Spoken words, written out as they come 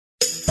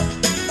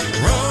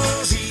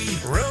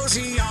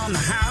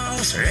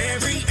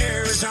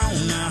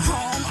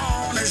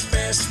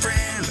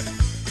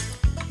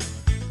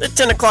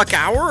10 o'clock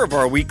hour of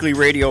our weekly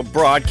radio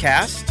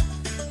broadcast.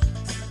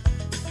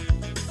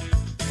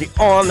 The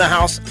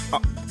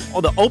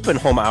the open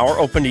home hour,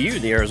 open to you,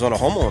 the Arizona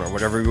homeowner.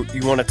 Whatever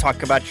you want to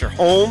talk about your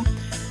home,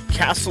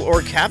 castle,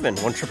 or cabin.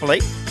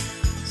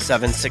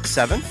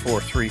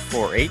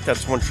 1-888-767-4348.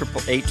 That's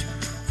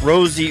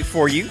 1-888-ROSIE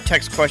for you.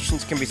 Text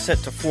questions can be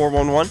sent to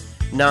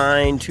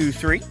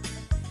 411-923.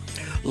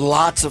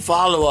 Lots of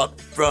follow-up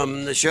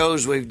from the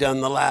shows we've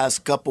done the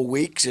last couple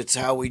weeks. It's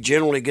how we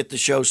generally get the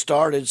show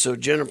started, so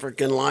Jennifer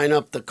can line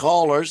up the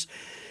callers.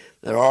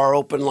 There are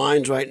open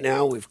lines right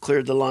now. We've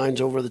cleared the lines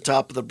over the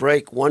top of the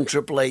break.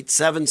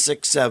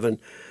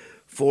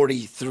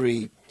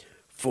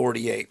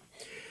 1-888-767-4348.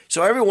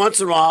 So every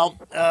once in a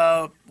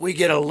while, we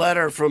get a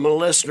letter from a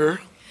listener.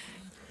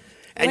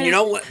 And you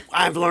know what?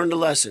 I've learned a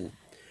lesson.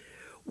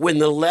 When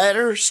the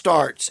letter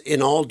starts,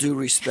 in all due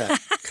respect...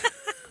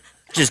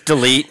 Just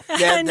delete.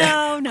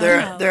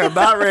 They're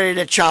about ready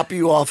to chop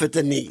you off at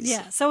the knees.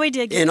 Yeah, so we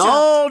did get In chopped.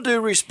 all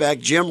due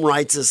respect, Jim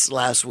writes us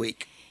last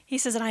week. He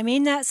says, and I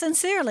mean that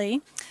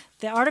sincerely,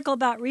 the article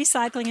about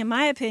recycling, in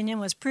my opinion,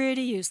 was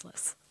pretty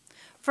useless.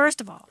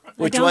 First of all,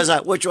 which was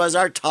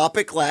our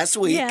topic last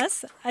week.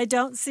 Yes, I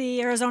don't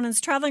see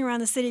Arizonans traveling around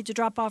the city to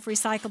drop off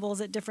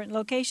recyclables at different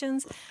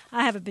locations.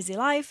 I have a busy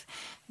life.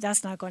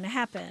 That's not going to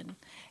happen.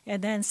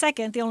 And then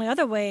second, the only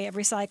other way of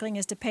recycling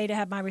is to pay to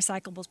have my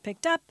recyclables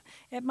picked up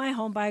at my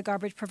home by a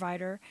garbage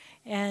provider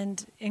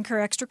and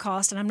incur extra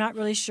cost. And I'm not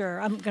really sure.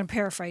 I'm going to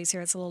paraphrase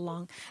here. It's a little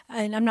long.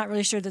 And I'm not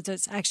really sure that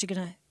it's actually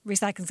going to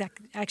recycling is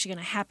actually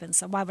going to happen.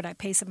 So why would I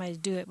pay somebody to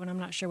do it when I'm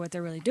not sure what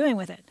they're really doing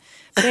with it,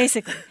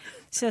 basically.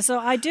 So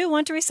I do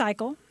want to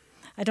recycle.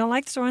 I don't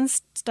like throwing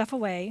stuff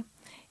away.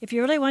 If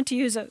you really want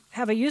to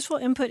have a useful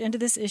input into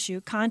this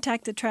issue,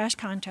 contact the trash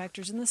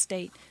contractors in the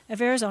state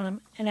of Arizona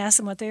and ask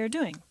them what they are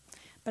doing.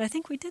 But I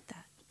think we did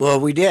that.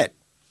 Well, we did.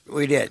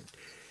 We did.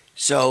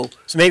 So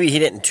maybe he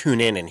didn't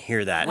tune in and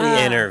hear that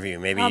interview.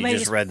 Maybe he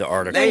just read the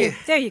article.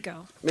 There you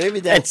go. Maybe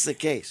that's the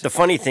case. The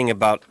funny thing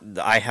about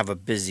I have a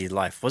busy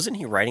life, wasn't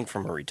he writing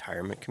from a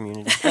retirement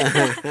community?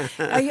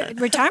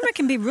 Retirement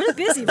can be really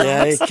busy.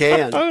 Yeah, it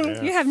can.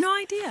 You have no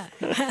idea.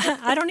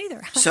 I don't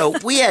either. So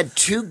we had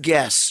two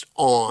guests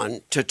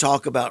on to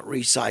talk about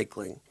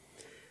recycling.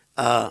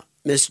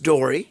 Miss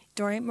Dory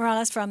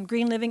Morales from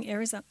Green Living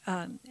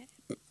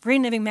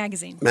Green Living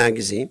Magazine.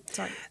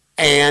 Sorry.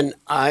 And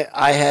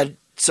I had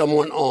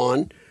someone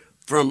on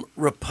from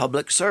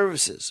Republic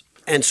Services.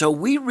 And so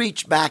we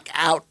reached back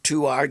out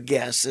to our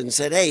guests and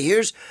said, hey,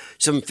 here's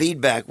some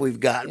feedback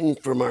we've gotten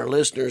from our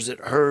listeners that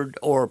heard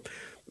or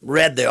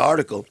read the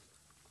article.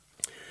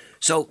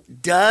 So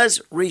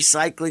does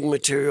recycling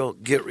material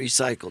get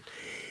recycled?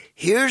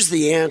 Here's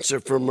the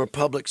answer from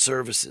Republic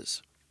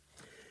Services.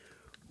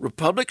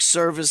 Republic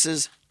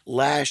Services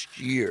last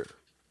year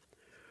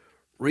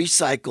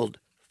recycled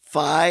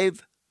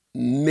 5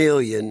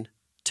 million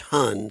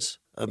tons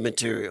of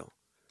material.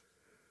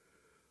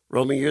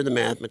 Romy, you're the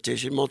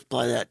mathematician.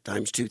 Multiply that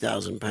times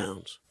 2,000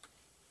 pounds.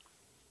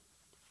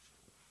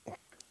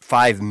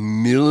 5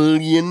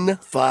 million?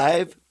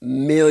 5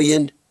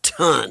 million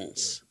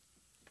tons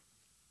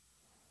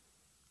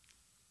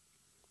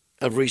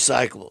of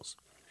recyclables.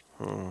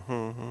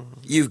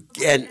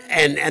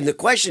 And the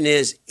question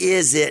is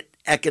it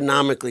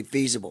economically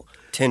feasible?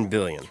 10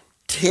 billion.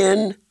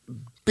 10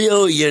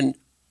 billion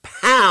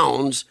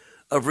pounds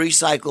of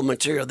recycled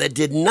material that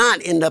did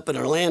not end up in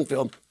our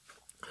landfill.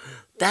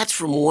 That's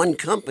from one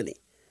company.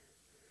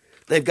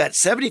 They've got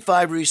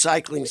 75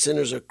 recycling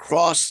centers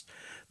across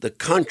the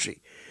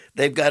country.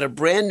 They've got a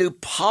brand new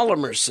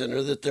polymer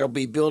center that they'll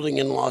be building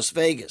in Las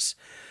Vegas.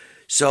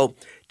 So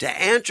to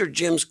answer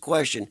Jim's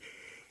question,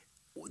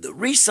 the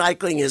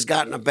recycling has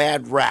gotten a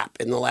bad rap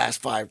in the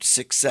last 5 to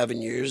 6,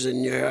 7 years,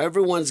 and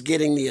everyone's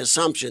getting the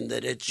assumption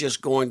that it's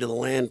just going to the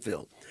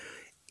landfill.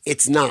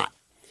 It's not.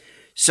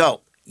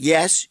 So,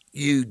 yes,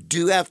 you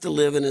do have to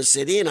live in a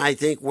city, and I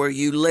think where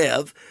you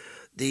live,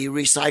 the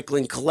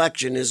recycling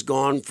collection has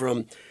gone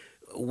from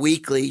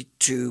weekly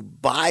to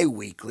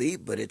bi-weekly,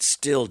 but it's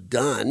still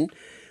done.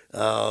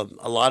 A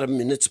lot of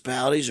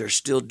municipalities are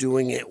still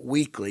doing it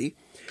weekly.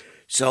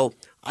 So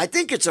I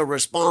think it's a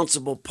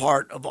responsible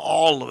part of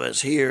all of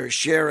us here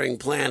sharing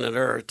planet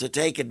Earth to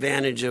take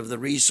advantage of the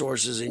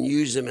resources and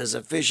use them as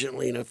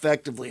efficiently and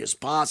effectively as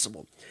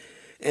possible.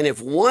 And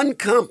if one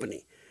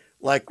company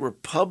like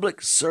Republic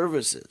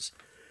Services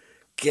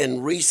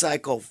can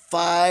recycle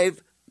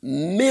 5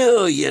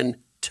 million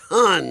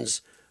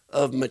tons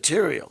of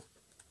material,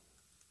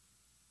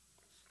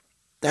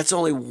 that's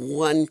only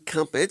one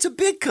company. It's a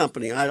big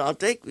company. I'll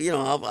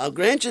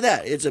grant you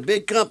that. It's a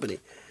big company.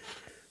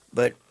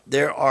 But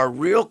there are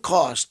real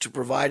costs to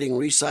providing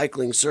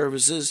recycling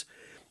services,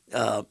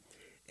 and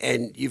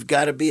you've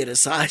got to be at a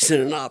size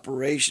and an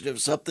operation of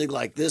something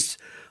like this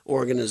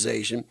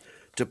organization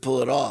to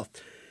pull it off.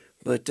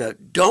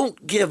 But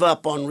don't give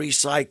up on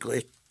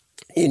recycling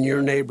in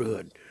your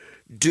neighborhood.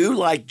 Do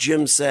like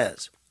Jim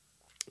says.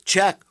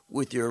 Check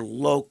with your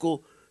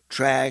local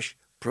trash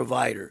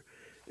provider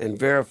and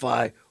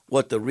verify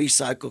what the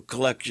recycle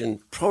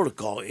collection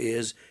protocol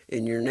is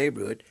in your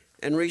neighborhood,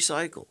 and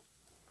recycle.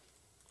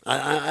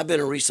 I've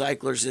been a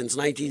recycler since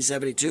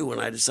 1972 when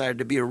I decided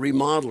to be a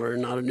remodeler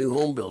and not a new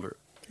home builder.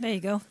 There you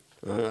go.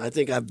 I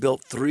think I've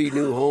built 3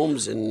 new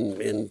homes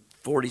in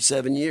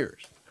 47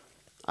 years.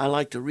 I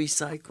like to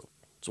recycle.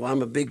 So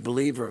I'm a big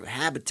believer of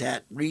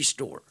habitat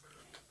restore.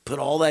 Put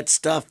all that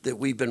stuff that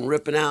we've been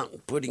ripping out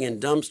and putting in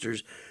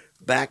dumpsters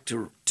back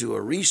to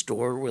a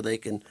restore where they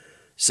can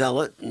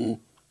sell it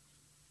and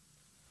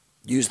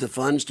use the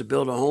funds to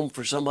build a home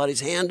for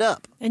somebody's hand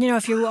up. And,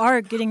 if you are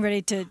getting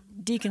ready to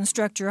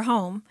deconstruct your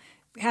home,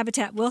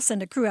 Habitat will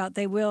send a crew out.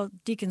 They will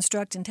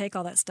deconstruct and take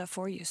all that stuff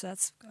for you. So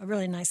that's a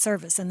really nice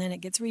service. And then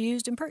it gets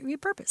reused and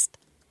repurposed.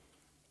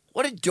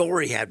 What did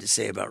Dory have to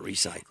say about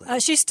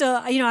recycling? She's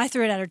still, I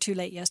threw it at her too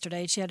late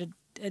yesterday. She had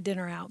a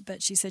dinner out,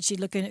 but she said she'd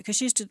look in it because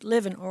she used to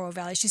live in Oro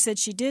Valley. She said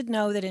she did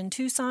know that in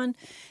Tucson,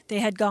 they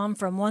had gone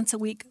from once a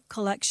week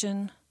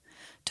collection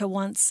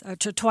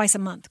to twice a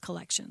month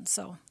collection.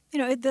 So,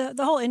 the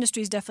whole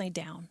industry is definitely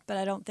down, but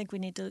I don't think we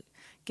need to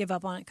give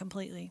up on it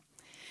completely.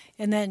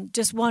 And then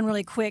just one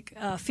really quick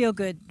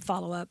feel-good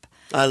follow-up.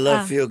 I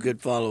love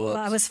feel-good follow-ups.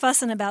 I was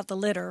fussing about the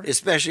litter.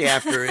 Especially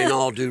after In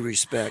All Due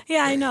Respect.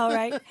 Yeah, I know,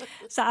 right?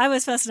 So I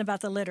was fussing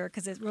about the litter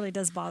because it really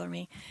does bother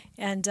me.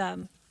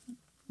 And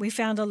we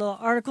found a little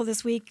article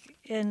this week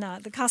in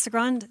the Casa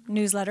Grande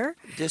newsletter.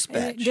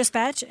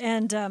 Dispatch.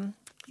 And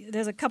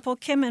there's a couple,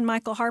 Kim and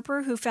Michael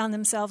Harper, who found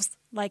themselves,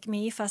 like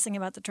me, fussing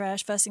about the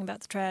trash,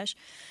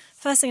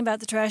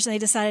 and they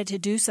decided to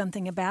do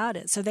something about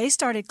it. So they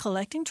started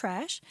collecting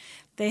trash.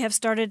 They have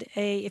started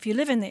if you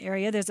live in the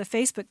area, there's a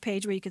Facebook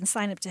page where you can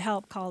sign up to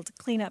help called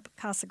Clean Up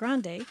Casa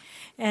Grande,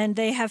 and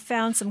they have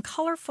found some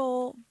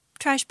colorful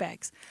trash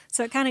bags.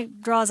 So it kind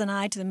of draws an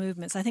eye to the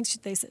movements. I think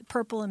they said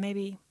purple and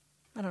maybe,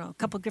 I don't know, a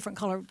couple of different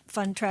color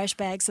fun trash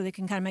bags so they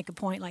can kind of make a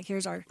point like,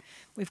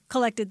 we've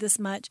collected this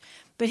much.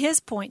 But his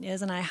point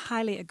is, and I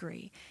highly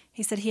agree,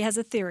 he said he has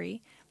a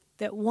theory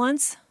that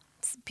once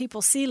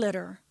people see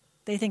litter,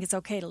 they think it's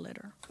okay to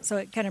litter. So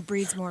it kind of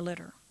breeds more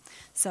litter.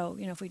 So,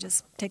 if we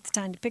just take the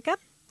time to pick up,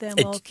 then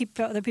we'll keep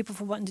other people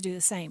from wanting to do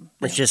the same.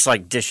 It's just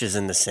like dishes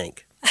in the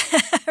sink.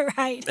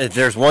 Right. If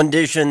there's one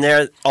dish in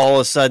there, all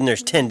of a sudden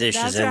there's 10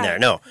 dishes That's in right. there.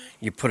 No,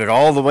 you put it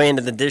all the way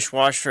into the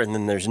dishwasher, and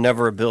then there's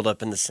never a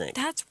buildup in the sink.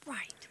 That's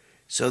right.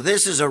 So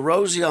this is a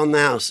Rosie on the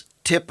House,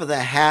 tip of the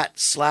hat,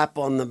 slap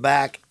on the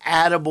back,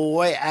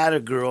 attaboy,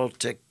 attagirl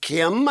to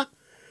Kim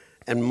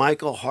and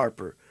Michael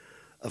Harper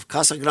of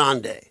Casa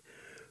Grande,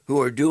 who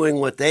are doing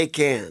what they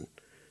can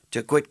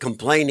to quit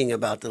complaining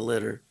about the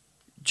litter,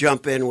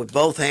 jump in with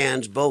both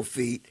hands, both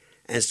feet,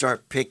 and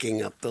start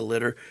picking up the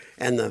litter.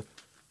 And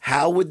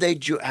how would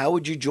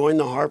you join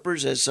the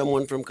Harpers as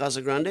someone from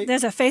Casa Grande?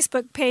 There's a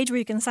Facebook page where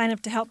you can sign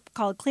up to help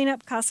called Clean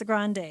Up Casa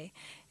Grande.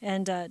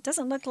 And it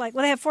doesn't look like,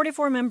 they have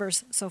 44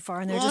 members so far,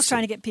 and they're just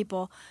trying to get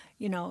people,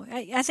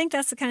 I think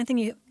that's the kind of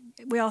thing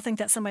we all think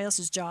that's somebody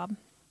else's job.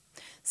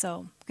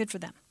 So good for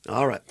them.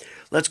 All right.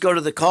 Let's go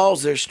to the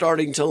calls. They're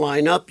starting to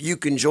line up. You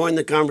can join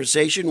the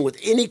conversation with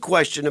any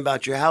question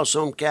about your house,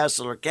 home,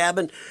 castle, or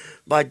cabin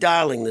by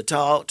dialing the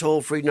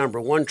toll-free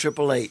number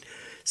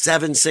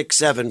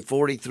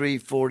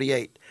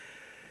 1-888-767-4348.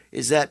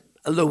 Is that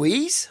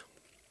Louise?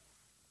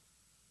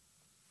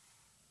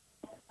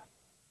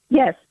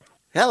 Yes.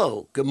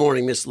 Hello. Good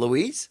morning, Miss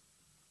Louise.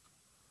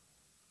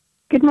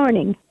 Good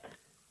morning.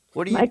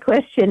 What do you? My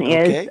question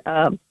is,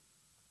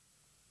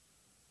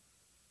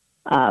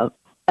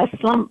 a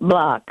slump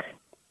block,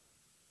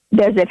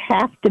 does it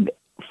have to be,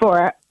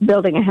 for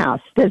building a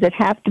house, does it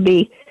have to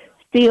be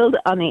sealed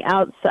on the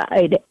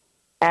outside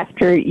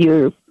after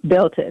you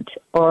built it,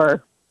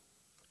 or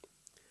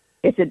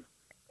is it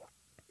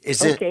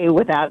okay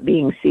without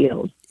being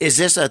sealed? Is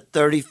this a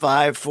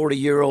 35,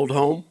 40-year-old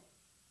home?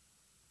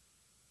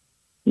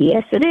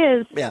 Yes, it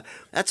is. Yeah,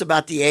 that's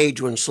about the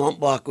age when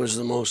slump block was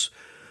the most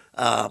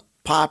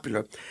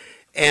popular.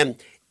 And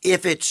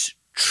if it's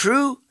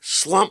true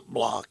slump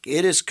block,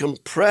 it is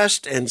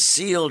compressed and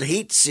sealed,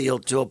 heat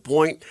sealed to a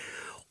point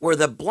where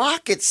the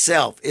block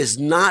itself is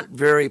not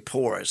very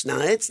porous. Now,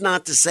 it's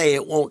not to say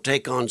it won't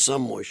take on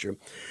some moisture,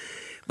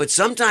 but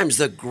sometimes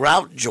the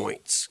grout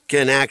joints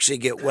can actually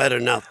get wet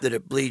enough that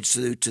it bleeds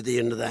through to the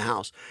end of the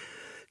house.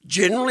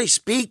 Generally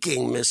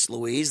speaking, Miss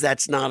Louise,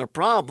 that's not a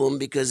problem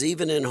because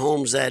even in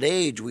homes that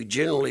age, we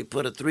generally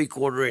put a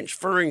 3/4-inch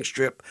furring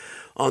strip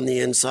on the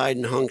inside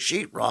and hung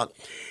sheetrock,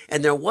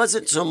 and there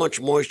wasn't so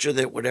much moisture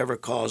that it would ever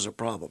cause a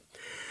problem.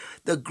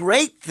 The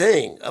great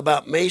thing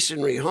about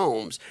masonry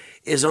homes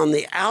is on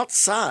the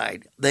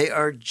outside, they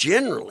are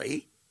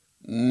generally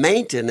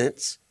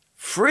maintenance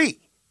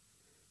free.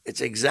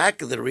 It's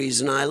exactly the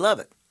reason I love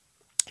it.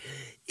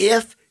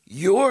 If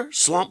your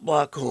slump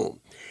block home,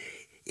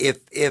 if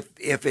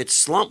it's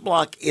slump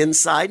block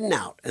inside and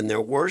out, and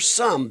there were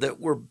some that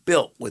were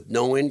built with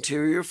no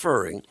interior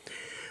furring,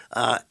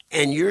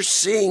 and you're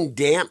seeing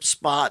damp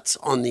spots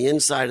on the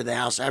inside of the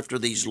house after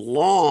these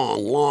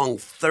long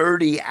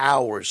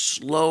 30-hour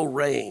slow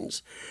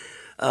rains,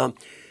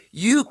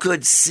 you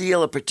could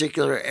seal a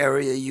particular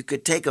area. You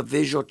could take a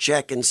visual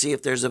check and see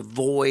if there's a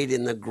void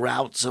in the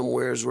grout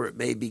somewhere where it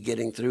may be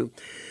getting through.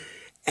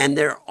 And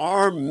there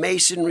are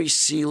masonry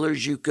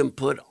sealers you can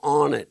put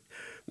on it.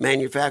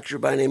 Manufactured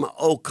by the name of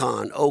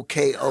Okon,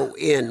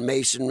 O-K-O-N,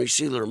 masonry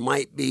sealer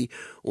might be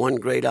one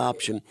great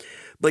option.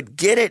 But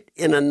get it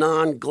in a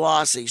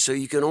non-glossy so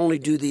you can only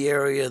do the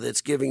area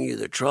that's giving you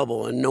the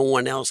trouble and no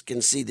one else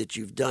can see that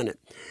you've done it.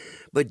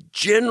 But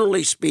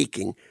generally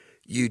speaking,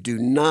 you do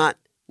not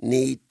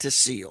need to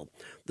seal.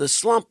 The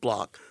slump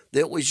block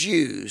that was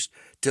used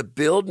to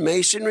build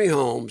masonry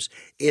homes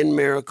in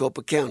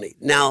Maricopa County.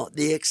 Now,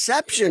 the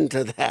exception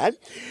to that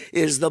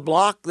is the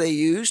block they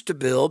used to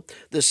build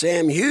the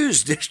Sam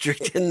Hughes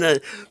district and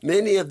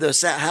many of the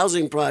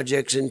housing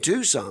projects in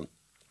Tucson.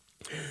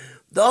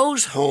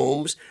 Those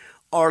homes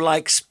are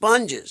like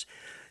sponges.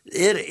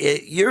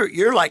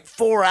 You're like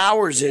 4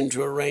 hours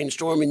into a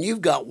rainstorm and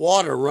you've got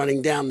water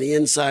running down the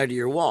inside of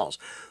your walls.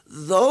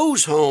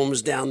 Those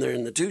homes down there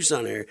in the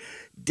Tucson area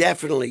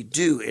definitely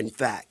do, in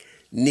fact,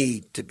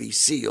 need to be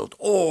sealed,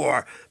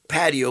 or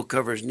patio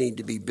covers need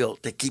to be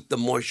built to keep the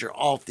moisture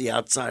off the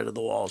outside of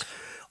the walls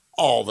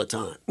all the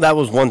time. That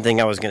was one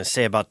thing I was going to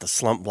say about the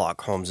slump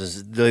block homes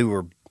is they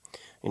were,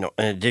 in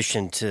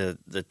addition to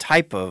the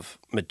type of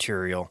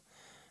material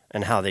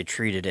and how they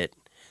treated it,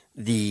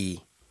 they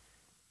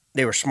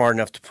were smart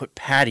enough to put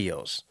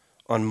patios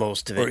on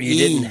most of it. Or you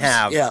eaves, didn't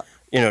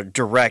have,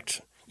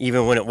 direct,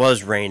 even when it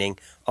was raining,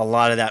 a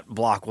lot of that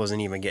block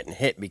wasn't even getting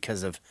hit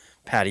because of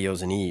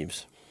patios and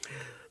eaves.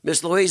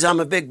 Miss Louise,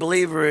 I'm a big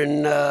believer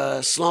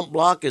in slump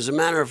block. As a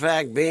matter of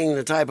fact, being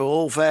the type of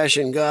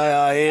old-fashioned guy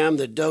I am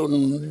that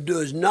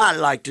does not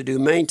like to do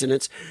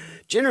maintenance,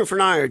 Jennifer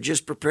and I are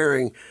just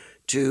preparing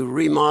to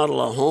remodel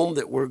a home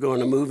that we're going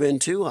to move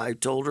into. I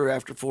told her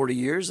after 40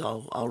 years,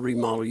 I'll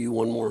remodel you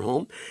one more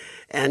home.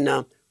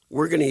 And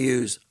we're going to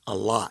use a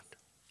lot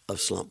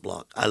of slump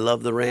block. I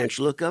love the ranch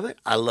look of it.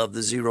 I love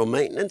the zero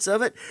maintenance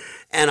of it.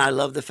 And I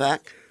love the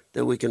fact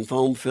that we can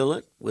foam fill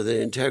it with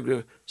an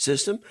Integra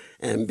system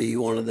and be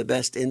one of the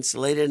best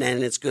insulated,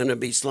 and it's going to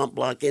be slump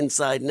block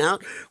inside and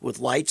out with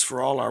lights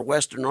for all our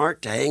Western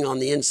art to hang on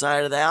the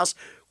inside of the house.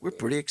 We're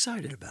pretty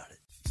excited about it.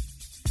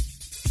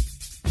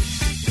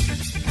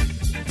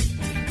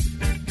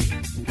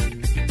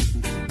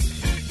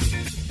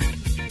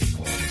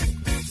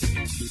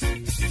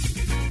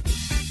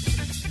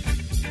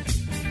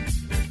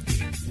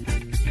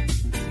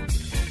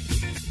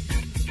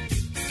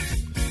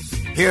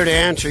 Here to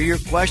answer your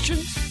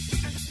questions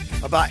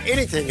about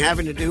anything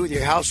having to do with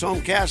your house,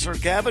 home, castle, or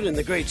cabin in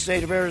the great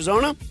state of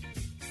Arizona.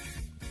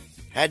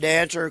 Had to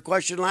answer a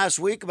question last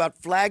week about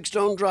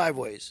flagstone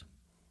driveways.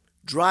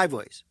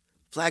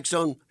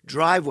 Flagstone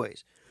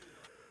driveways.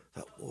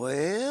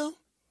 Well,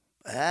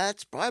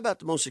 that's probably about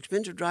the most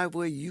expensive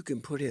driveway you can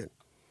put in.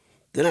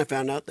 Then I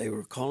found out they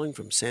were calling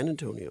from San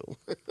Antonio.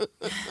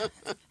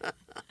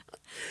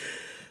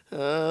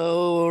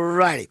 All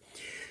righty.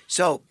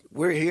 So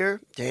we're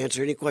here to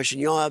answer any question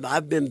you have.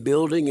 I've been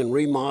building and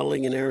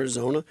remodeling in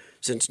Arizona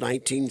since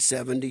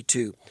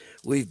 1972.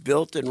 We've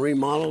built and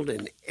remodeled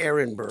in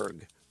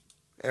Ehrenberg,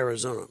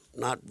 Arizona.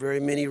 Not very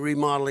many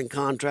remodeling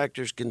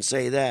contractors can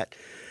say that.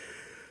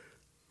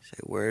 Say,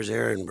 where's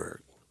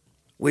Ehrenberg?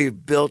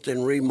 We've built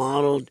and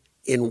remodeled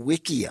in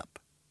Wickiup,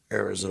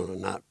 Arizona.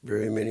 Not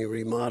very many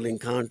remodeling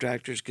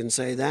contractors can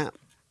say that.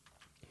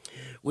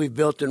 We've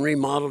built and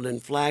remodeled in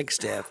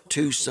Flagstaff,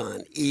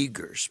 Tucson,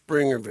 Eager,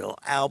 Springerville,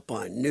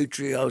 Alpine,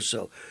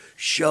 Nutrioso,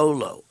 Show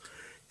Low,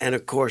 and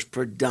of course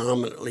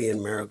predominantly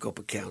in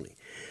Maricopa County.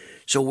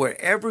 So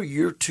wherever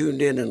you're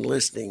tuned in and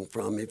listening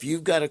from, if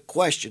you've got a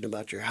question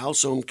about your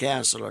house, home,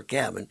 castle, or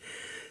cabin,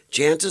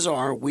 chances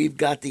are we've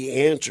got the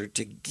answer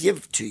to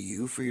give to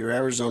you for your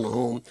Arizona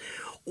home,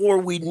 or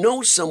we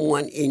know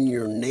someone in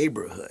your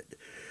neighborhood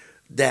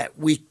that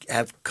we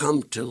have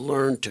come to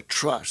learn to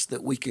trust,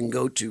 that we can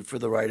go to for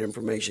the right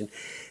information,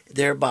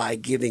 thereby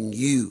giving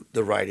you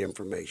the right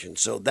information.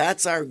 So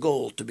that's our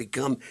goal, to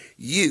become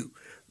you,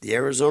 the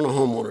Arizona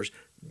homeowner's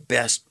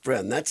best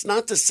friend. That's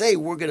not to say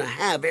we're going to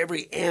have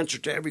every answer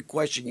to every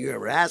question you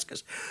ever ask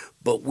us,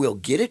 but we'll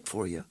get it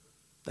for you.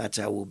 That's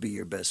how we'll be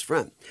your best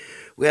friend.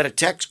 We had a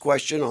text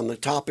question on the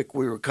topic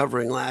we were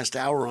covering last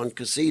hour on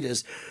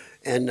casitas.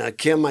 And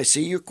Kim, I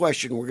see your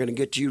question. We're going to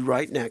get to you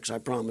right next, I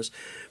promise.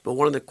 But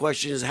one of the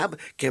questions is,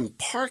 can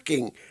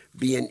parking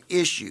be an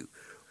issue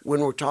when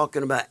we're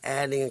talking about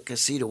adding a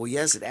casita? Well,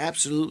 yes, it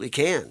absolutely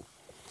can.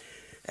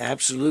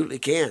 Absolutely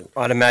can.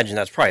 I'd imagine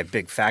that's probably a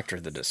big factor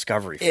of the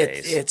discovery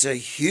phase. It's a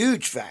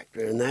huge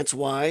factor, and that's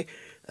why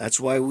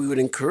we would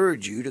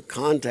encourage you to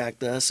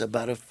contact us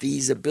about a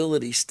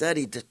feasibility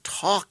study to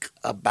talk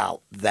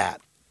about that.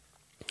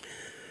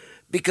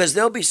 Because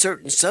there'll be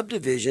certain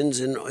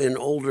subdivisions in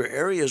older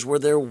areas where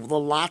the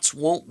lots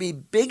won't be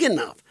big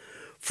enough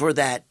for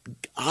that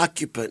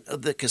occupant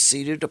of the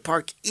casita to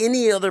park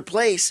any other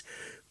place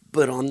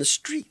but on the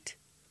street.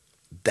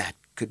 That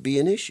could be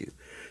an issue.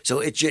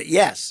 So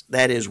yes,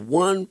 that is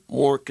one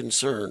more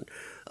concern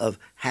of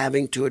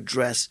having to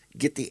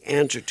get the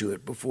answer to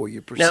it before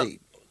you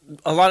proceed. Now,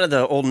 a lot of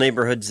the old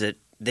neighborhoods that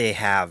they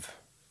have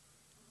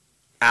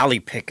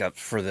alley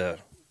pickups for the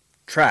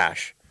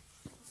trash,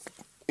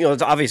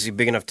 it's obviously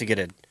big enough to get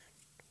a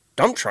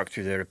dump truck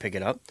through there to pick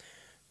it up.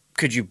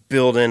 Could you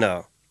build in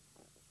a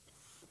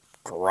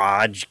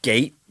garage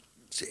gate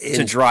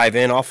to drive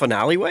in off an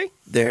alleyway?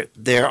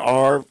 There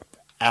are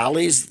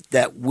alleys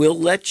that will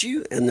let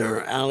you, and there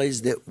are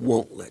alleys that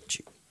won't let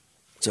you.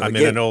 So I'm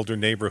in an older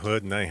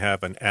neighborhood, and I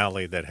have an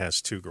alley that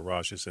has 2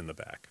 garages in the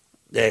back.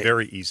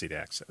 Very easy to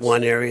access.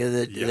 One area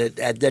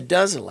that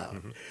does allow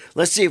it.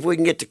 Let's see if we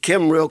can get to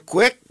Kim real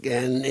quick,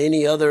 and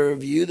any other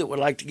of you that would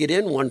like to get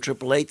in,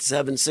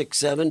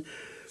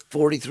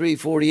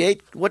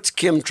 1-888-767-4348. What's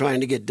Kim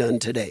trying to get done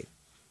today?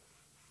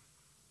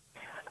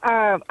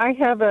 I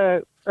have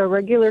a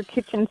regular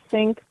kitchen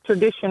sink,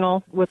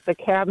 traditional, with the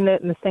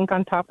cabinet and the sink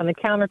on top and the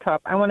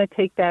countertop. I want to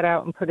take that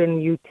out and put in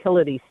a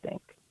utility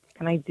sink.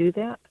 Can I do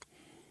that?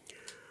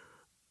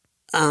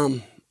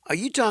 Are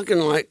you talking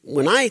like,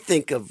 when I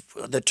think of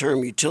the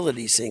term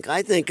utility sink,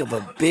 I think of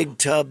a big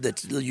tub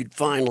that you'd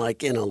find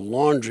like in a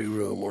laundry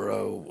room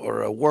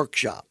or a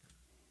workshop?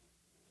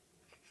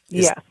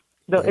 Yes.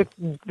 It's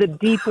the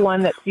deep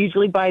one that's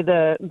usually by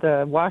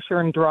the washer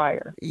and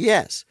dryer.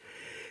 Yes.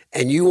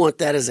 And you want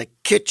that as a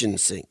kitchen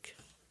sink?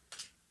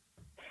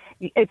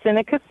 It's in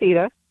a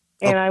casita,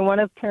 and I want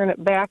to turn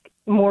it back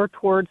more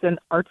towards an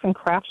arts and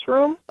crafts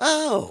room.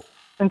 Oh.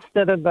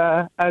 Instead of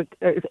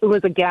it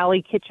was a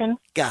galley kitchen.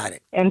 Got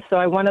it. And so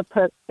I want to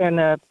put in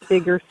a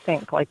bigger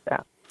sink like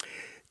that.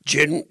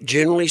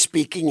 Generally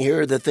speaking,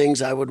 here are the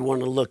things I would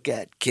want to look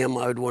at. Kim,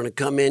 I would want to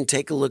come in,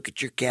 take a look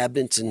at your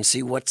cabinets and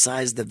see what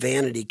size the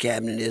vanity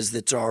cabinet is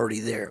that's already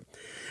there.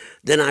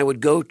 Then I would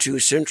go to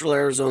Central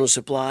Arizona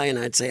Supply and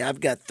I'd say,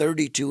 I've got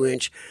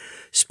 32-inch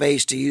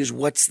space to use.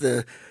 What's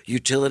the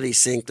utility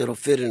sink that'll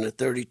fit in a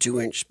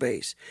 32-inch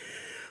space?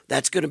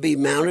 That's going to be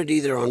mounted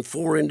either on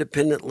 4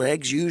 independent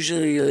legs.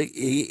 Usually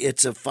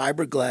it's a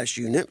fiberglass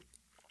unit,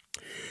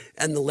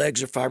 and the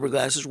legs are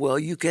fiberglass as well.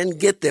 You can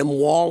get them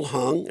wall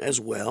hung as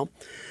well,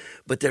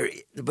 but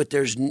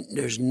there's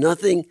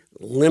nothing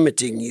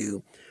limiting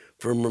you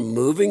from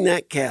removing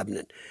that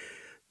cabinet,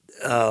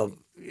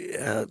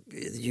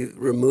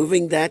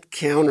 removing that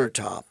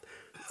countertop,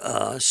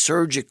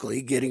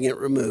 surgically getting it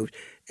removed,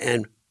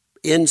 and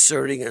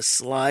inserting a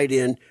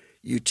slide-in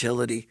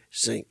utility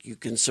sink. You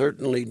can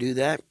certainly do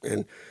that,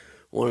 and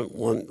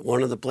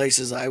one of the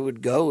places I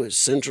would go is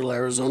Central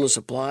Arizona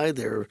Supply.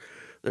 They're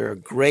a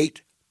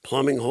great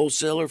plumbing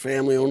wholesaler,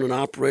 family owned and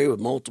operated,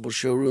 with multiple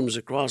showrooms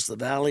across the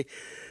valley.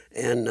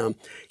 And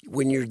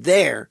when you're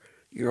there,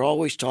 you're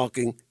always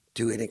talking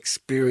to an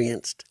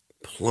experienced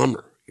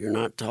plumber. You're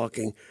not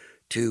talking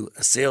to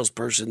a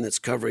salesperson that's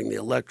covering the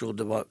electrical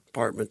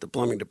department, the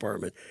plumbing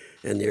department,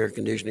 and the air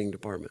conditioning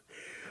department.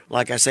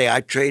 Like I say,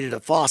 I traded a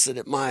faucet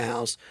at my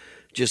house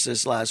just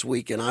this last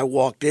week, and I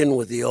walked in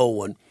with the old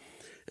one,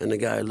 and the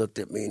guy looked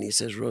at me and he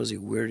says, Rosie,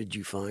 where did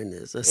you find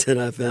this? I said,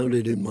 I found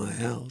it in my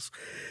house.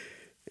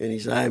 And he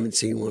said, I haven't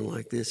seen one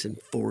like this in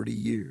 40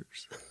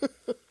 years.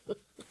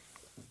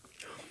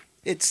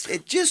 It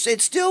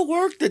still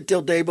worked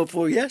until day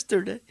before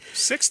yesterday.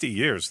 60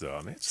 years, though.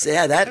 I mean,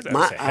 that's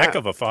a heck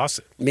of a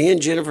faucet. Me and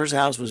Jennifer's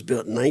house was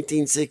built in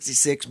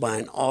 1966 by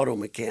an auto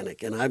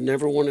mechanic, and I've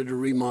never wanted to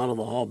remodel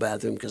the hall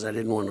bathroom because I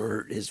didn't want to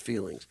hurt his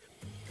feelings.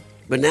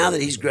 But now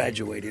that he's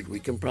graduated, we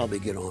can probably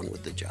get on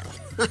with the job.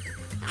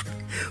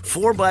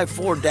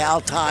 4x4 dowel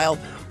tile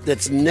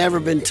that's never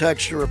been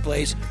touched or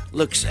replaced,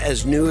 looks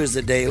as new as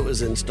the day it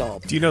was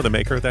installed. Do you know the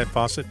maker of that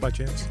faucet by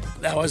chance?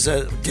 That was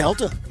a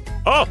Delta.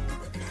 Oh!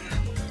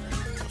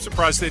 I'm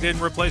surprised they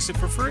didn't replace it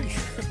for free.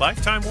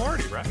 Lifetime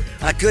warranty, right?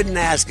 I couldn't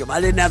ask him.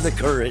 I didn't have the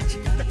courage.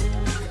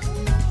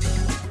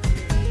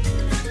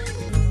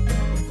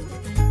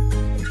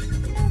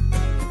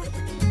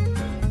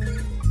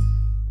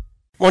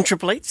 One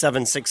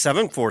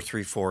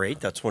 888-767-4348.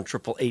 That's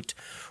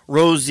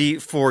 1-888-ROSIE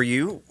for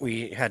you.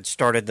 We had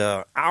started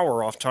the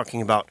hour off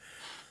talking about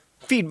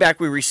feedback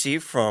we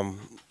received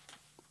from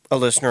a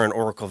listener in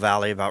Oracle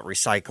Valley about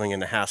recycling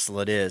and the hassle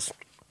it is.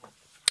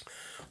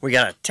 We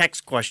got a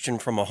text question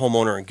from a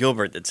homeowner in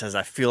Gilbert that says,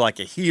 I feel like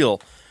a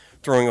heel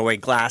throwing away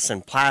glass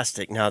and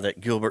plastic now that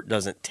Gilbert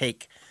doesn't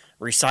take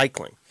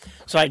recycling.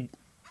 So I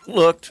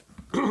looked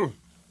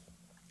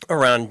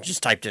around,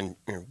 just typed in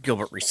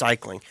Gilbert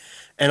recycling.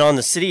 And on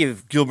the City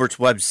of Gilbert's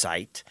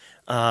website,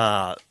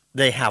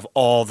 they have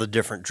all the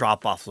different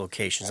drop-off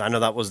locations. I know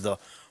that was the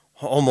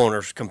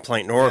homeowner's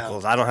complaint in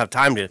Oracle. Yeah. I don't have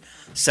time to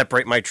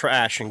separate my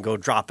trash and go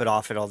drop it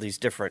off at all these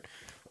different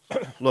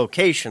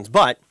locations.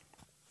 But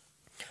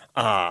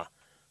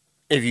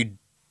if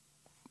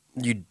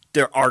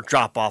there are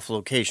drop-off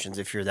locations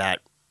if you're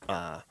that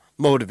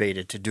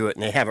motivated to do it,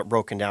 and they have it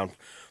broken down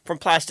from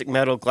plastic,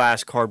 metal,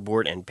 glass,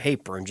 cardboard, and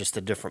paper, and just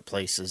the different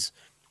places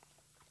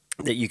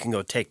that you can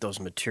go take those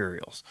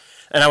materials.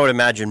 And I would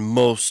imagine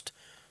most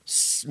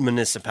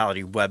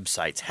municipality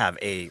websites have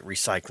a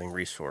recycling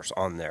resource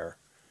on their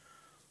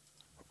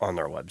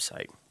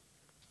website.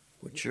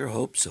 Would sure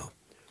hope so.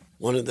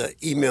 One of the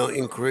email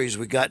inquiries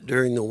we got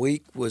during the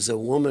week was a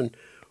woman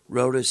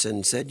wrote us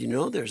and said,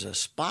 there's a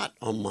spot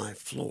on my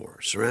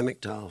floor,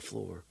 ceramic tile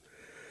floor,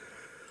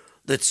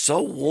 that's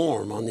so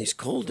warm on these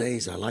cold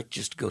days, I like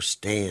just to go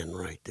stand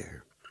right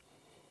there.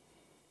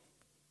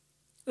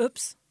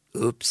 Oops.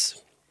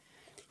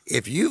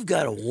 If you've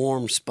got a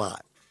warm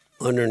spot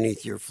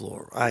underneath your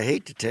floor, I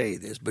hate to tell you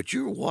this, but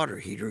your water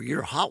heater,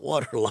 your hot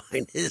water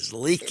line is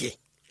leaking.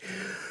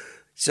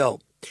 So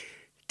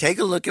take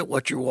a look at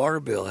what your water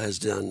bill has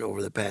done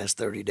over the past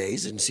 30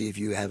 days and see if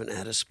you haven't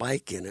had a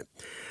spike in it.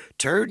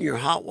 Turn your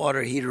hot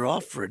water heater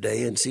off for a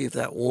day and see if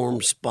that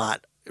warm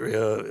spot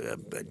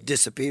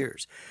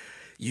disappears.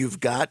 You've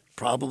got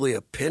probably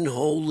a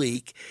pinhole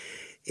leak.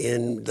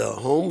 In the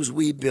homes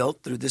we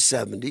built through the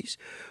 70s,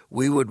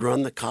 we would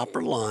run the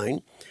copper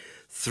line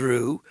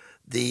through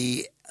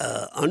the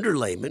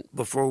underlayment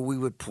before we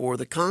would pour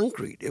the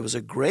concrete. It was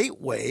a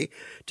great way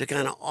to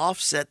kind of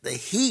offset the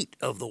heat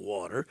of the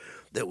water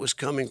that was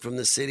coming from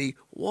the city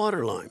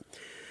water line.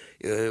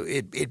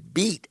 It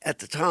beat at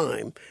the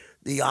time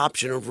the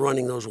option of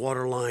running those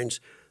water lines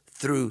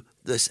through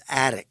this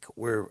attic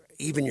where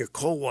even your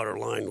cold water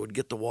line would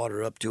get the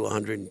water up to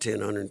 110,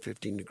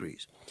 115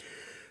 degrees.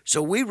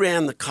 So we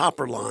ran the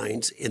copper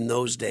lines in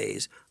those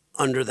days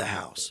under the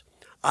house.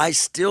 I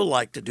still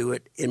like to do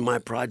it in my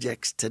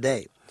projects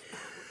today.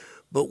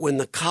 But when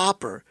the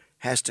copper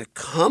has to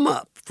come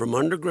up from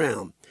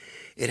underground,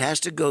 it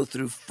has to go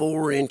through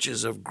 4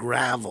 inches of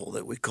gravel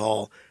that we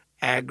call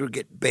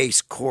aggregate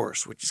base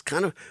coarse, which is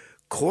kind of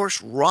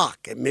coarse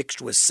rock mixed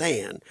with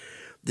sand.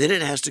 Then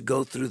it has to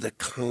go through the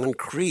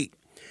concrete.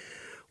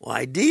 Well,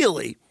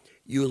 ideally,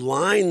 you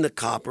line the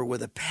copper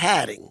with a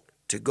padding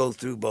to go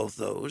through both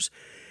those,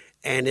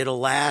 and it'll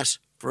last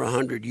for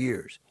 100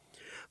 years.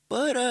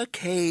 But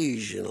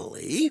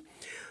occasionally,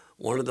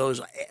 one of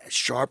those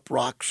sharp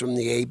rocks from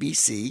the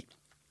ABC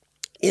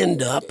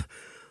end up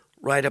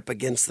right up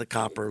against the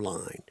copper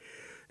line.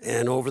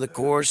 And over the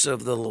course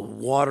of the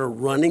water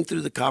running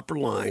through the copper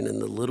line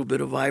and the little bit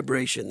of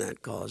vibration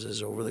that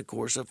causes over the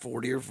course of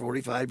 40 or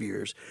 45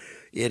 years,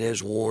 it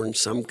has worn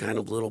some kind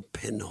of little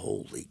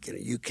pinhole leak in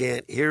it. You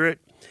can't hear it,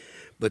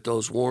 but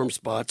those warm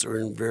spots are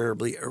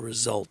invariably a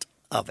result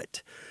of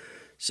it.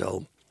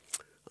 So,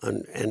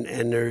 and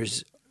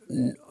there's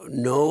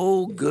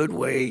no good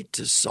way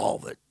to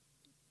solve it,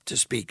 to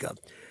speak of.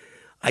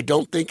 I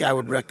don't think I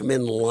would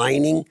recommend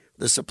lining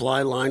the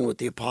supply line with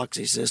the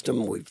epoxy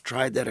system. We've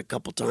tried that a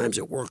couple times.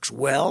 It works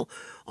well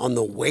on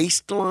the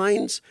waste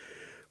lines,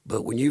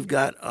 but when you've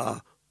got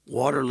a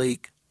water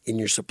leak in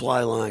your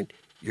supply line,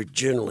 you're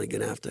generally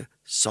going to have to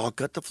saw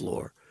cut the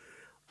floor,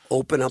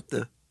 open up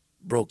the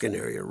broken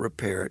area,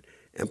 repair it,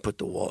 and put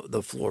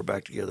the floor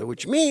back together,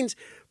 which means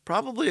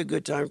probably a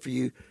good time for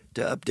you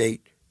to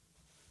update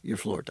your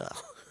floor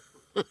tile.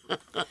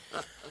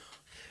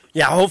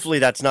 Yeah, hopefully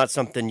that's not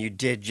something you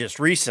did just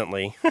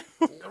recently.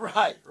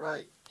 Right.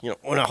 You know,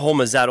 when a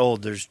home is that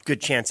old, there's a good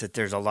chance that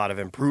there's a lot of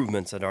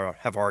improvements that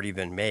have already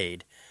been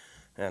made.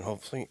 And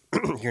hopefully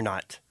you're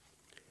not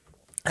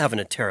having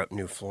to tear up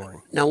new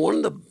flooring. Now,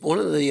 one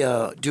of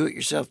the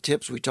do-it-yourself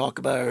tips we talk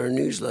about in our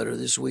newsletter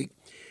this week,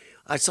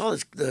 I saw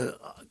the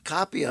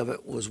copy of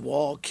it was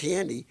wall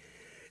candy,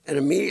 and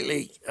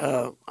immediately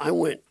I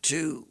went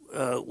to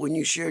when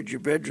you shared your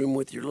bedroom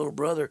with your little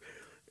brother,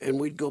 and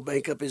we'd go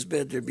make up his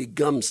bed, there'd be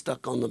gum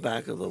stuck on the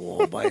back of the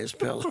wall by his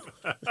pillow.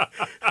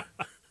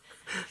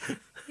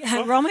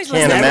 Yeah, Romy's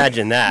was Can't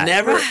imagine that.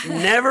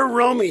 Never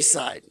Romy's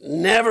side.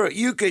 Never.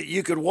 You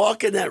could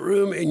walk in that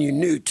room and you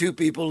knew 2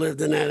 people lived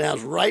in that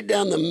house. Right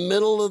down the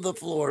middle of the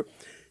floor,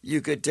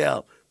 you could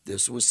tell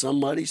this was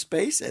somebody's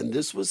space and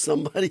this was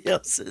somebody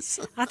else's.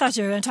 I thought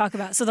you were going to talk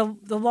about, so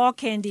the wall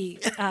candy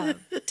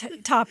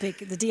topic,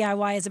 the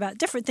DIY, is about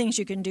different things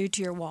you can do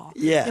to your wall.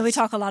 Yes. And we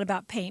talk a lot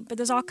about paint, but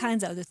there's all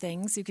kinds of other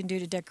things you can do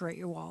to decorate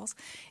your walls.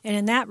 And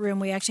in that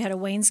room, we actually had a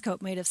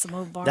wainscot made of some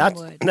old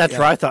barnwood. That's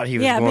where I thought he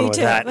was going me with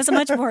too. that. It was a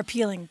much more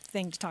appealing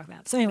thing to talk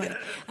about. So anyway,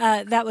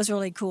 that was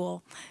really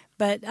cool.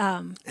 But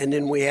and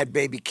then we had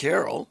Baby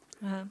Carol,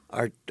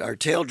 our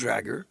tail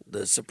dragger,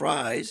 the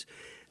surprise.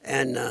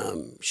 And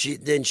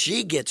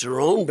she gets her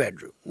own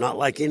bedroom, not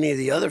like any of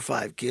the other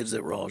 5 kids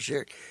that were all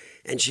shared.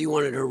 And she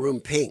wanted her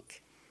room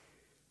pink.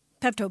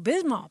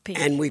 Pepto-Bismol pink.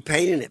 And we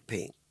painted it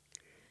pink.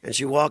 And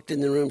she walked in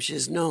the room. She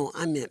says, "No,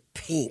 I meant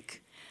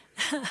pink."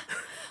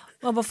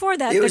 Well, before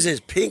that, it was as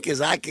pink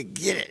as I could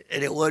get it,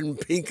 and it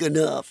wasn't pink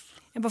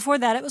enough. And before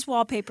that, it was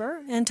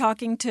wallpaper. And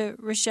talking to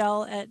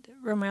Rochelle at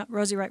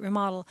Rosie Wright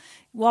Remodel,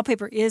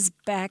 wallpaper is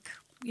back.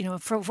 You know,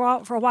 for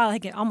a while, I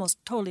think it almost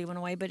totally went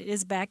away, but it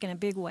is back in a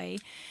big way.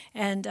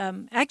 And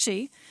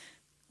actually,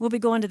 we'll be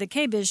going to the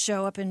K-Biz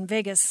show up in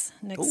Vegas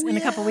in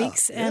a couple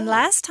weeks. Yeah. And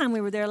last time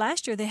we were there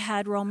last year, they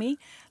had Romy.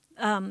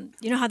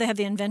 You know how they have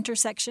the inventor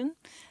section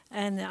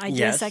and the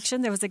idea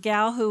section? There was a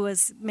gal who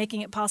was making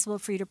it possible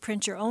for you to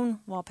print your own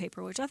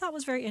wallpaper, which I thought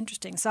was very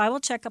interesting. So I will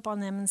check up on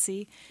them and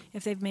see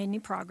if they've made any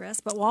progress.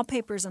 But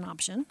wallpaper is an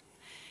option.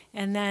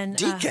 And then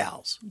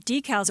decals.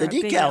 Decals are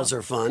the decals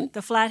are fun.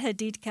 The flathead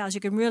decals, you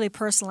can really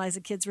personalize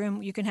a kid's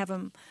room. You can have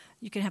them.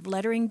 You can have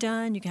lettering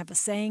done. You can have a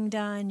saying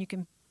done. You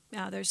can.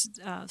 There's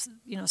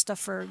stuff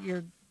for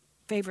your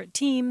favorite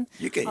team.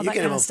 You can all that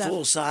have kind a of stuff.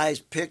 full-size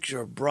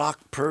picture of Brock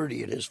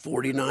Purdy in his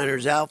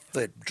 49ers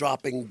outfit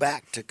dropping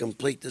back to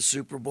complete the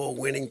Super Bowl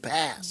winning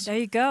pass. There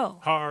you go.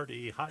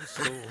 Hardy High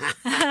School.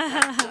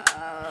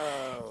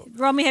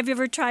 Romy, have you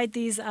ever tried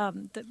these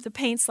the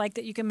paints like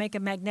that you can make a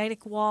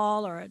magnetic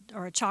wall or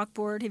a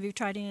chalkboard? Have you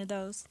tried any of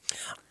those?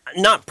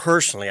 Not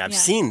personally. I've Yeah.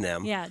 seen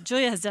them. Yeah,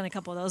 Julia has done a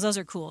couple of those. Those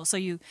are cool. So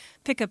you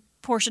pick a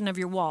portion of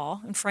your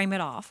wall and frame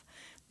it off.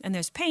 And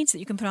there's paints that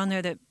you can put on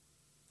there that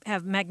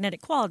have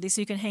magnetic quality,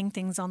 so you can hang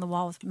things on the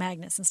wall with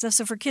magnets and stuff.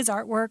 So for kids'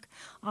 artwork,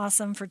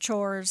 awesome. For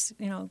chores,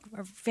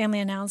 or family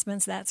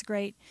announcements, that's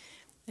great.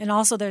 And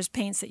also there's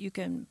paints that you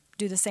can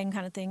do the same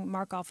kind of thing,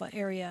 mark off an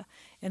area,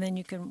 and then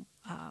you can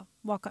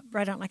walk up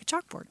right on like a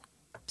chalkboard.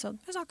 So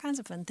there's all kinds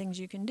of fun things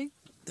you can do.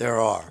 There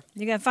are.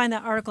 You got to find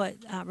that article at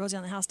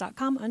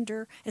rosieonthehouse.com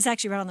it's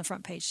actually right on the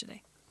front page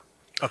today.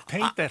 A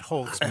paint that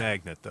holds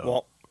magnet, though.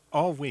 Well,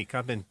 all week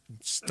I've been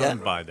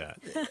stunned by that.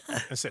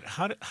 I said,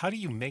 how do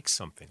you make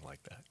something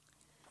like that?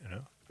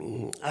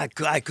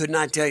 I could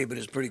not tell you, but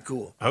it's pretty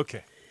cool.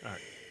 Okay. All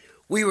right.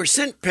 We were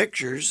sent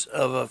pictures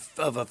of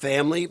a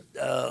family,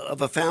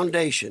 of a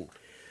foundation,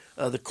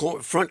 the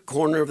front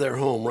corner of their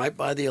home, right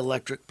by the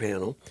electric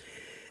panel.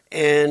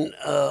 And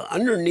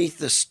underneath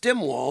the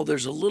stem wall,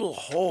 there's a little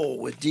hole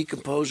with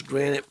decomposed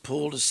granite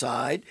pulled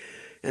aside.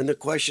 And the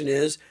question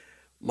is,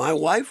 my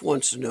wife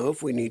wants to know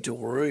if we need to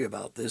worry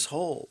about this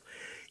hole.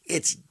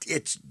 It's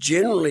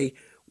generally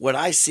what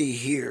I see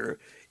here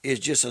is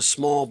just a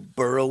small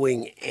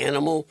burrowing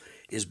animal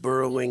is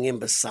burrowing in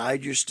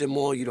beside your stem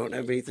wall. You don't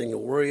have anything to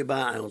worry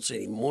about. I don't see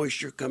any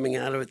moisture coming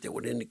out of it that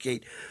would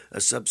indicate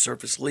a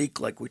subsurface leak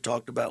like we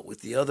talked about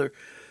with the other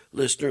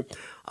listener.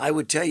 I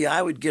would tell you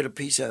I would get a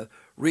piece of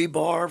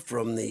rebar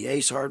from the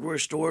Ace Hardware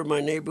store in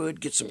my neighborhood,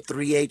 get some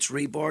 3/8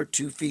 rebar,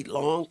 2 feet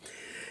long,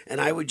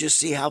 and I would just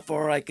see how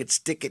far I could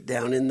stick it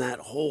down in that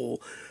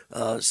hole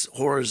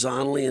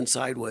horizontally and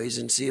sideways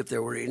and see if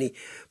there were any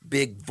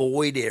big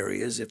void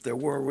areas. If there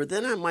were, well,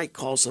 then I might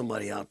call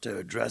somebody out to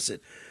address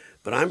it.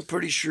 But I'm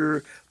pretty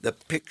sure the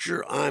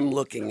picture I'm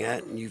looking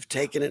at, and you've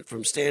taken it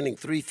from standing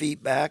 3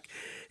 feet back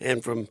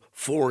and from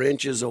 4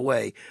 inches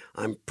away,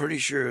 I'm pretty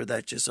sure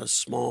that's just a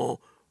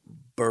small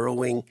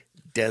burrowing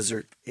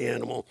desert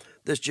animal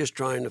that's just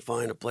trying to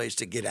find a place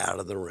to get out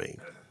of the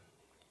rain.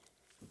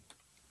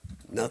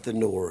 Nothing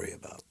to worry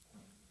about.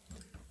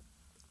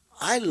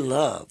 I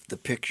love the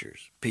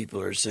pictures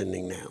people are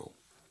sending now.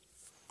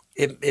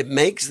 It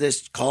makes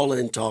this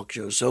call-in talk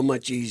show so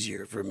much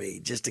easier for me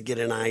just to get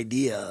an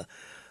idea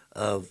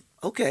of,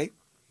 okay,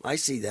 I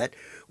see that.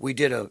 We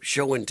did a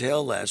show and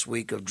tell last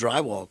week of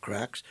drywall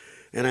cracks,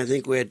 and I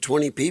think we had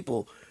 20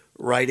 people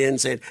write in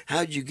saying,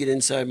 how'd you get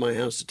inside my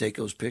house to take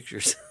those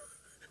pictures?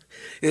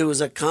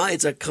 It's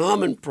a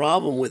common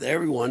problem with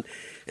everyone,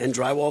 and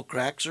drywall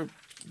cracks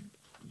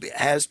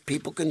has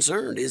people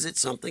concerned. Is it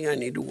something I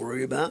need to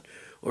worry about,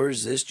 or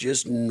is this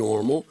just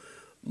normal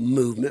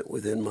movement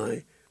within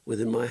my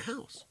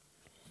house?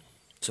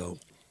 So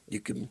we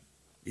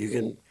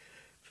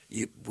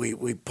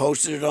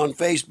posted it on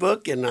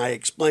Facebook, and I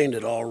explained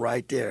it all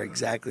right there,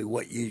 exactly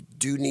what you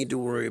do need to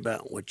worry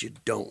about and what you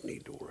don't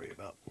need to worry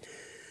about.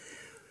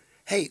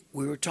 Hey,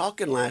 we were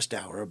talking last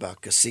hour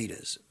about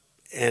casitas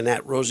and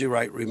at Rosie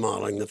Wright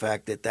Remodeling, the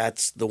fact that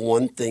that's the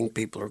one thing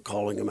people are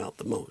calling them out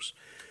the most.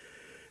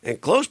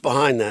 And close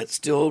behind that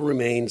still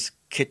remains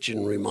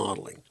kitchen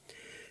remodeling.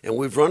 And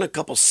we've run a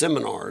couple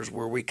seminars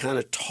where we kind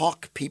of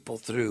talk people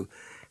through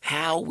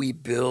how we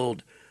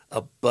build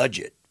a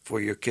budget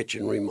for your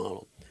kitchen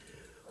remodel.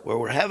 Well,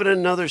 we're having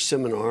another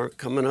seminar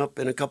coming up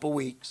in a couple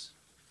weeks.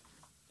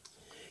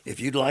 If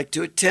you'd like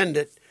to attend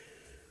it,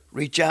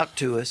 reach out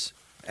to us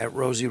at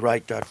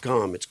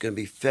rosiewright.com. It's going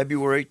to be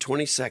February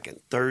 22nd,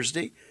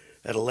 Thursday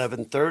at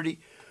 11:30.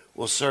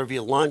 We'll serve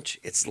you lunch.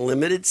 It's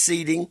limited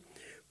seating,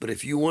 but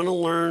if you want to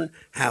learn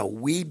how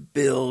we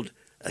build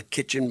a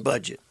kitchen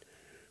budget,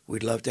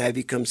 we'd love to have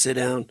you come sit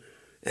down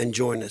and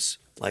join us.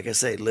 Like I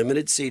say,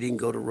 limited seating.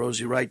 Go to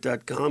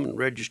rosiewright.com and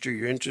register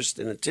your interest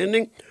in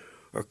attending,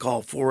 or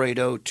call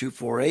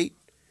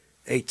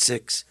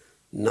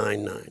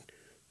 480-248-8699.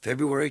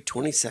 February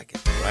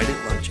 22nd, right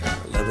at lunch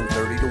hour,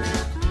 11:30 to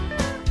 1.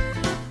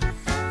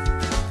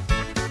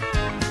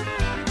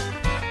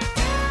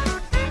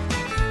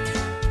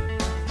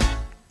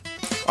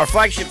 Our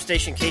flagship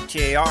station,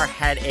 KTAR,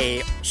 had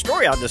a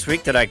story out this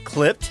week that I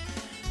clipped.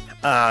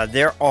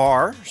 There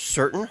are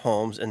certain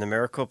homes in the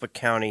Maricopa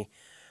County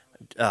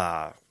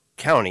that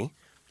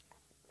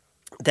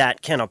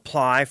can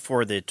apply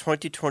for the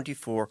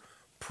 2024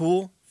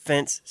 Pool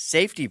Fence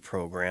Safety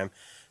Program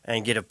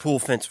and get a pool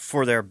fence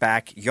for their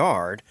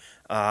backyard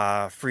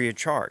free of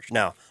charge.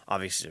 Now,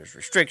 obviously, there's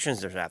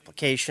restrictions, there's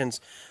applications,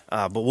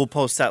 but we'll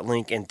post that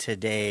link in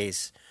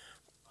today's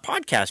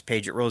podcast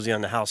page at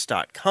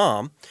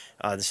rosieonthehouse.com.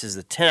 This is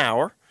the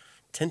 10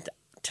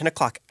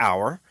 o'clock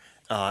hour,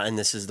 and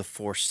this is the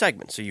 4th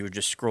segment. So you would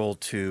just scroll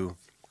to,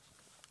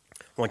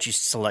 once you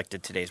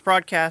selected today's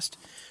broadcast,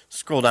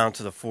 scroll down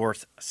to the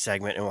 4th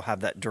segment, and we'll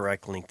have that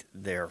direct link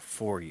there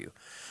for you.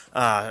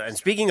 And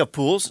speaking of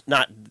pools,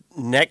 not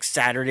next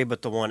Saturday,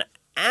 but the one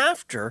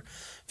after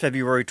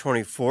February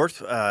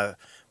 24th,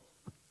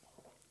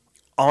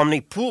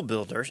 Omni Pool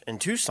Builders in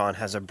Tucson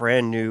has a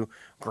brand new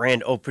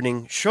grand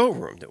opening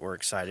showroom that we're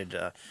excited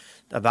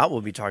about.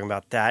 We'll be talking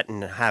about that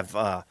and have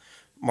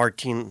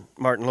Martin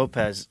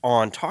Lopez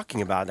on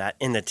talking about that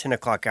in the 10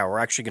 o'clock hour. We're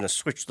actually going to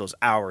switch those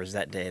hours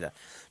that day. The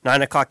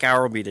 9 o'clock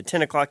hour will be the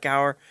 10 o'clock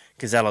hour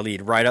because that'll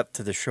lead right up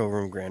to the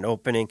showroom grand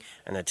opening.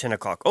 And the 10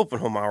 o'clock open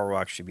home hour will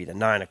actually be the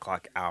 9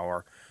 o'clock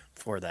hour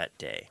for that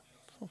day.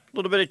 A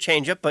little bit of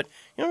change up, but,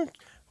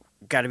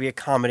 got to be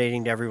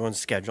accommodating to everyone's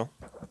schedule.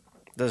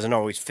 Doesn't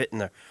always fit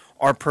in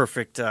our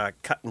perfect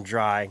cut and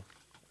dry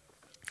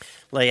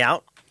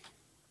layout.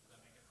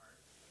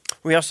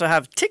 We also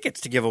have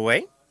tickets to give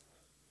away.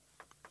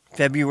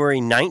 February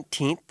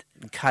 19th,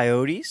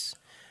 Coyotes,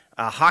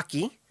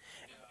 hockey,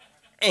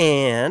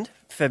 and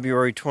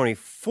February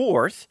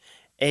 24th,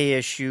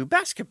 ASU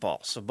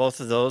basketball. So both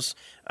of those,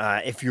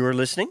 if you are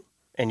listening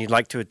and you'd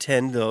like to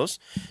attend those,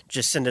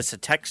 just send us a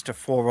text to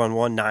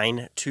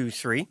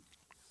 411-923.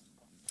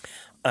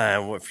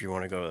 If you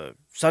want to go to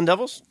Sun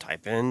Devils,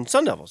 type in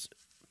Sun Devils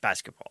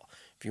basketball.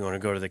 If you want to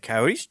go to the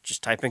Coyotes,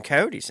 just type in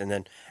Coyotes. And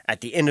then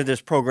at the end of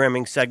this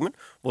programming segment,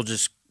 we'll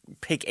just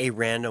pick a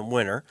random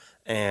winner.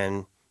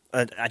 And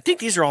I think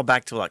these are all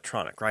back to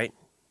electronic, right?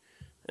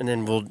 And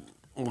then we'll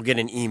get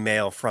an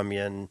email from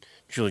you, and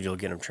Julie will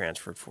get them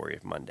transferred for you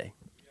Monday.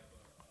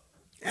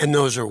 And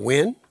those are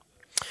when?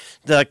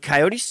 The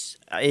Coyotes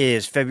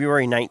is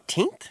February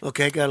 19th.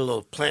 Okay, got a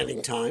little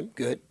planning time.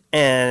 Good.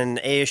 And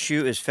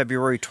ASU is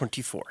February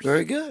 24th.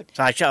 Very good.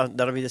 So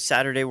that'll be the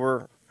Saturday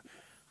with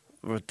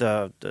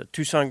the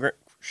Tucson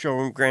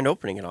showroom grand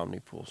opening at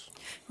Omni Pools.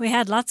 We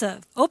had lots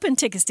of open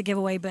tickets to give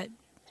away, but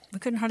we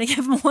couldn't hardly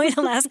give them away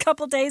the last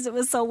couple of days. It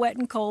was so wet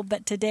and cold.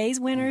 But today's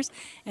winners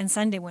and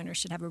Sunday winners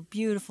should have a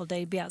beautiful day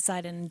to be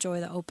outside and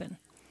enjoy the open.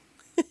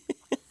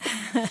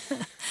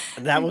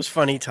 That was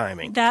funny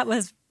timing. That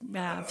was,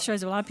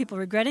 shows a lot of people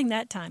regretting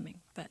that timing.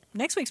 But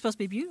next week's supposed to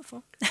be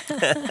beautiful.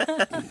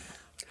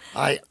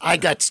 I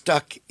got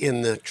stuck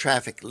in the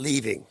traffic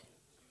leaving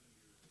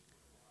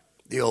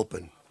the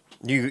open.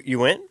 You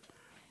went?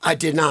 I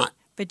did not.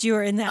 But you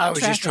were in that I was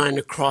traffic. just trying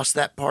to cross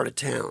that part of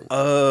town.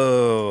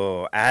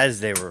 Oh,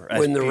 as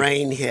when the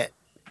rain hit.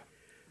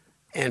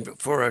 And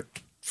for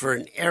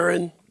an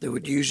errand that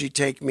would usually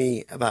take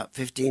me about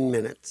 15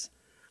 minutes,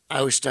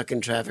 I was stuck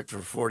in traffic for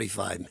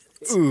 45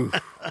 minutes. Ooh.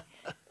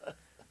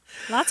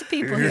 Lots of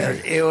people here.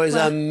 It was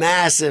a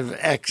massive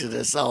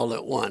exodus all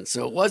at once.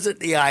 So it wasn't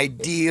the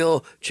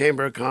ideal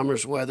Chamber of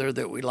Commerce weather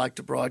that we like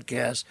to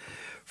broadcast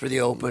for the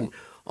open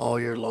all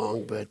year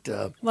long. But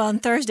well, on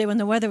Thursday when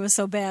the weather was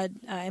so bad,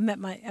 I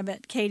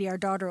met Katie, our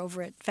daughter,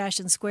 over at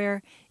Fashion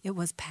Square. It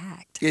was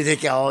packed. You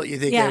think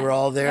they were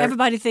all there?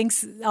 Everybody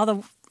thinks all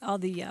the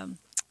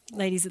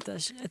ladies at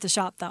the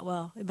shop thought,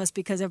 well, it must be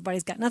because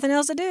everybody's got nothing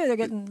else to do. They're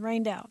getting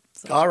rained out.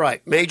 So. All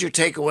right. Major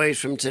takeaways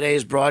from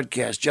today's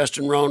broadcast.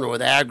 Justin Roner with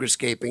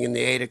Agriscaping in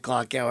the 8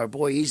 o'clock hour.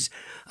 Boy, he's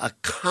a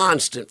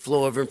constant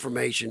flow of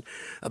information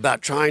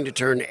about trying to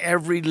turn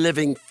every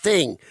living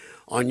thing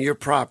on your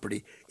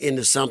property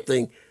into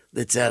something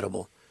that's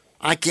edible.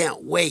 I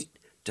can't wait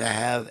to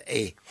have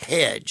a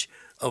hedge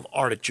of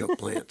artichoke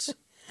plants.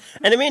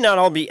 And it may not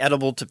all be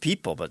edible to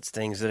people, but it's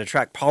things that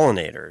attract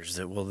pollinators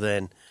that will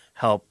then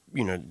help,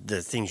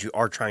 the things you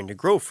are trying to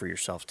grow for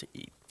yourself to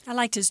eat. I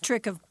liked his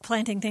trick of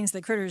planting things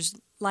that critters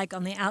like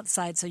on the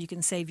outside so you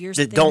can save your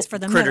that things for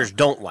the critters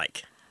middle. don't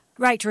like.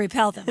 Right, to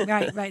repel them.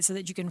 Right, so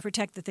that you can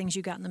protect the things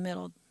you got in the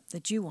middle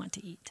that you want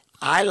to eat.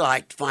 I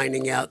liked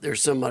finding out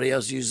there's somebody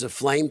else uses a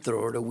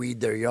flamethrower to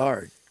weed their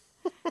yard.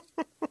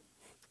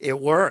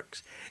 It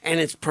works, and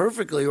it's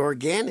perfectly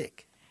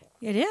organic.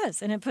 It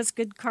is, and it puts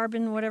good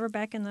carbon, whatever,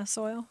 back in the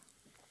soil.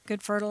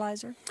 Good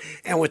fertilizer.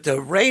 And with the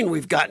rain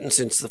we've gotten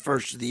since the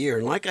first of the year,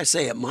 and like I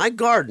say, at my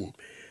garden,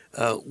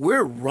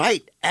 we're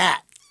right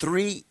at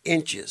 3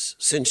 inches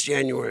since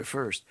January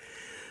 1st.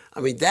 I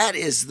mean, that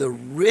is the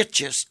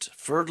richest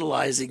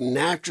fertilizing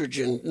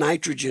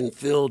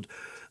nitrogen-filled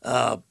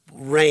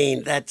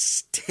rain.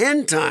 That's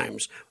 10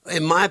 times,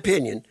 in my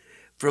opinion,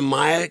 from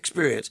my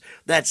experience,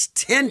 that's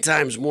 10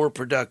 times more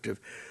productive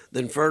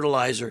than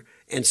fertilizer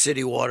and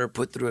city water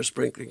put through a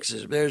sprinkling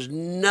system. There's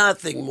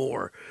nothing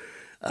more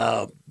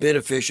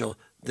beneficial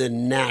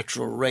than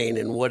natural rain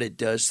and what it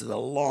does to the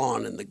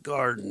lawn and the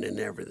garden and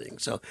everything.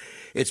 So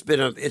it's been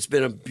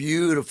a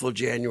beautiful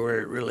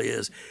January. It really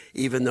is,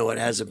 even though it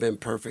hasn't been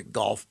perfect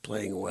golf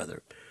playing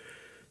weather.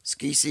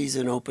 Ski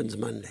season opens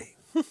Monday.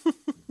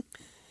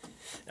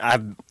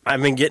 I've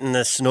been getting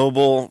the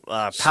Snowball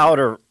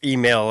powder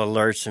email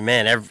alerts, and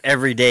man,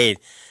 every day,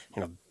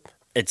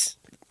 it's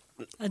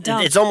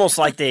almost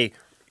like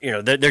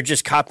they're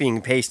just copying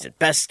and pasting.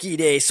 Best ski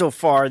day so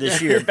far this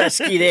year. Best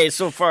ski day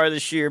so far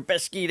this year.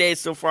 Best ski day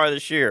so far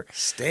this year.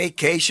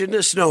 Staycation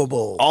to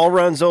Snowball. All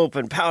runs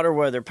open. Powder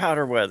weather.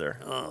 Powder weather.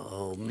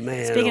 Oh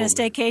man! Speaking of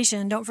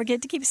staycation, don't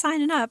forget to keep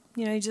signing up.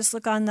 You just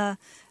look on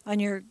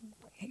your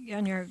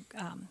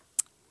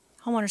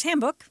homeowner's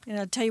handbook, and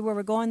it'll tell you where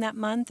we're going that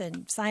month,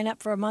 and sign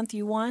up for a month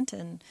you want,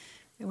 and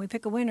we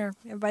pick a winner.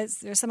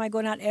 There's somebody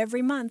going out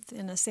every month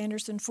in a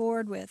Sanderson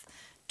Ford with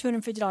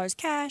 $250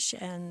 cash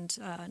and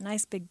a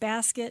nice big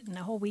basket and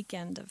a whole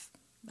weekend of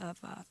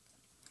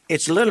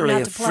it's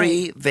literally a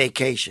free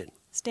vacation.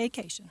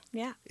 Staycation,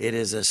 yeah. It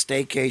is a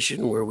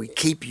staycation where we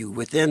keep you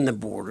within the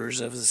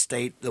borders of the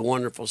state, the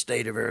wonderful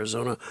state of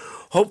Arizona,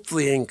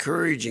 hopefully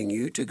encouraging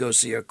you to go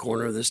see a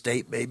corner of the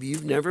state maybe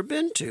you've never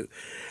been to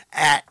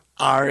at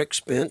our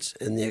expense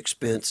and the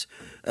expense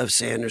of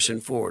Sanderson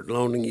Ford.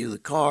 Loaning you the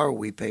car,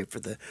 we pay for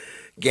the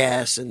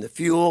gas and the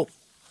fuel,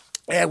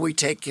 and we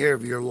take care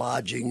of your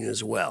lodging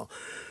as well.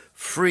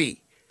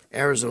 Free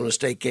Arizona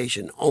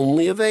staycation,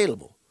 only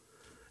available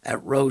at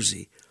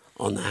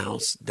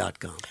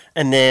rosieonthehouse.com.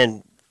 And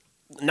then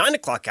 9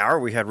 o'clock hour,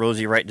 we had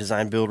Rosie Wright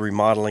Design Build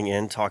Remodeling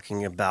in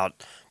talking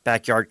about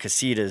backyard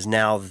casitas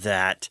now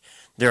that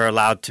they're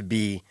allowed to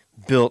be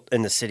built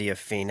in the city of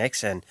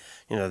Phoenix. And,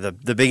 you know,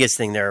 the biggest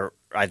thing there,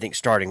 I think,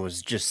 starting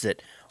was just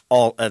that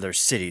all other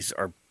cities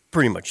are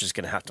pretty much just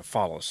going to have to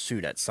follow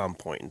suit at some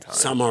point in time.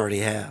 Some already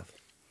have.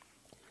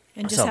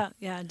 And just how,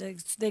 the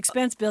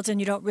expense built in,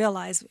 you don't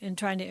realize in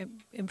trying to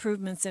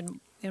improvements in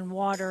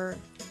water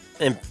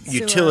and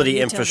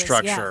utility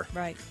infrastructure. Yeah,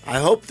 right. I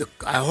hope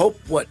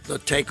what the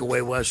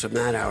takeaway was from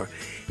that hour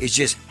is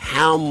just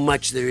how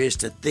much there is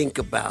to think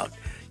about,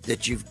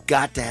 that you've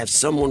got to have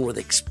someone with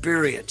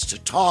experience to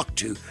talk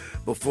to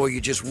before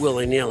you just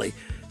willy-nilly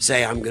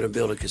say, I'm going to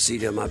build a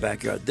casita in my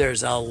backyard.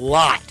 There's a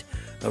lot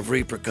of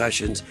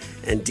repercussions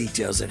and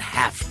details that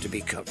have to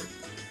be covered.